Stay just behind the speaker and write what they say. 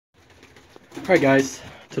Alright guys,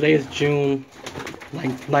 today is June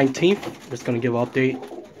 19th. Just gonna give an update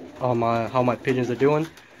on how my pigeons are doing.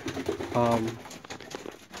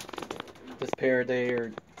 This pair, they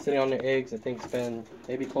are sitting on their eggs. I think it's been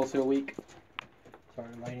maybe close to a week. Sorry,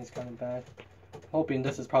 lighting's kind of bad. Hoping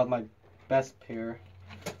this is probably my best pair.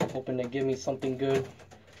 Hoping they give me something good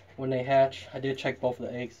when they hatch. I did check both of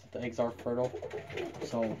the eggs. The eggs are fertile,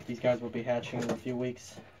 so these guys will be hatching in a few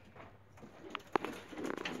weeks.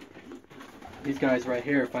 These guys right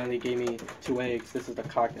here finally gave me 2 eggs. This is the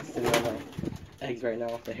cock that's sitting on the eggs right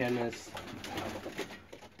now. The hen is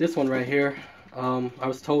this one right here. I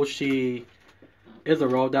was told she is a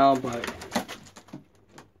roll down, but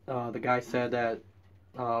the guy said that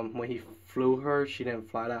when he flew her, she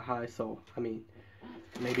didn't fly that high. So I mean,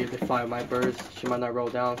 maybe if they fly with my birds, she might not roll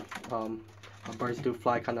down. My birds do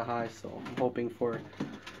fly kind of high, so I'm hoping for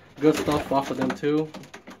good stuff off of them too.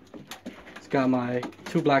 Got my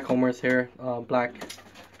 2 black homers here, black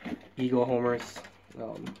eagle homers.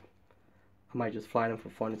 I might just fly them for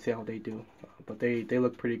fun and see how they do, but they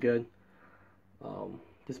look pretty good.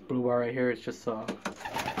 This blue bar right here is just a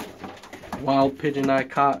wild pigeon I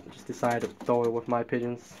caught. Just decided to throw it with my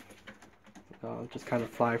pigeons. Just kind of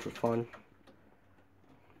fly for fun.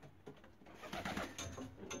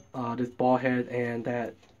 This ball head and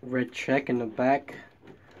that red check in the back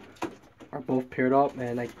are both paired up,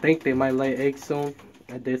 and I think they might lay eggs soon.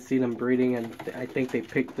 I did see them breeding, and I think they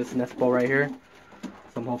picked this nest ball right here, so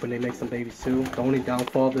I'm hoping they make some babies soon. The only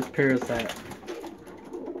downfall of this pair is that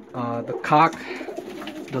the cock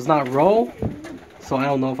does not roll, so I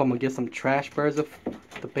don't know if I'm gonna get some trash birds if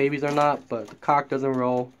the babies or not, but the cock doesn't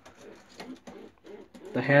roll.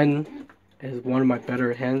 The hen is one of my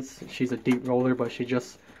better hens. She's a deep roller, but she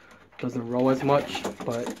just doesn't roll as much.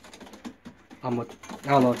 But I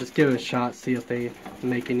don't know, just give it a shot, see if they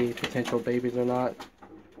make any potential babies or not.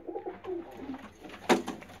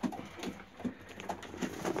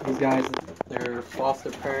 These guys, they're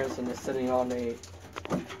foster parents, and they're sitting on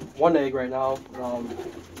one egg right now.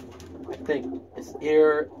 I think it's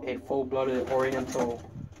either a full-blooded Oriental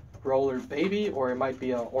roller baby, or it might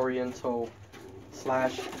be an Oriental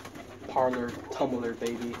 / parlor tumbler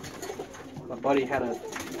baby. My buddy had a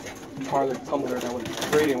parlor tumbler that was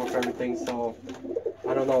breeding with everything, so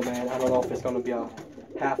I don't know, man. I don't know if it's gonna be a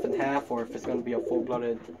half and half or if it's gonna be a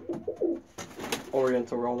full-blooded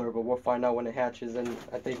Oriental roller, but we'll find out when it hatches, and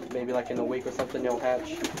I think maybe like in a week or something they'll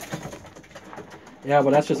hatch. Yeah,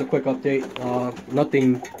 but that's just a quick update.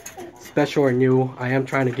 Nothing special or new. I am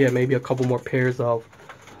trying to get maybe a couple more pairs of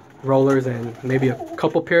rollers and maybe a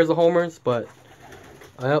couple pairs of homers, but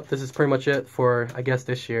yep, this is pretty much it for, I guess,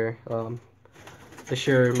 this year. This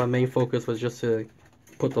year my main focus was just to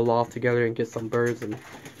put the loft together and get some birds, and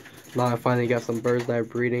now I finally got some birds that are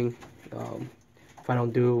breeding. If I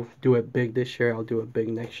don't do it big this year, I'll do it big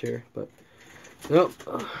next year. But yep,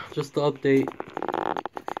 just the update.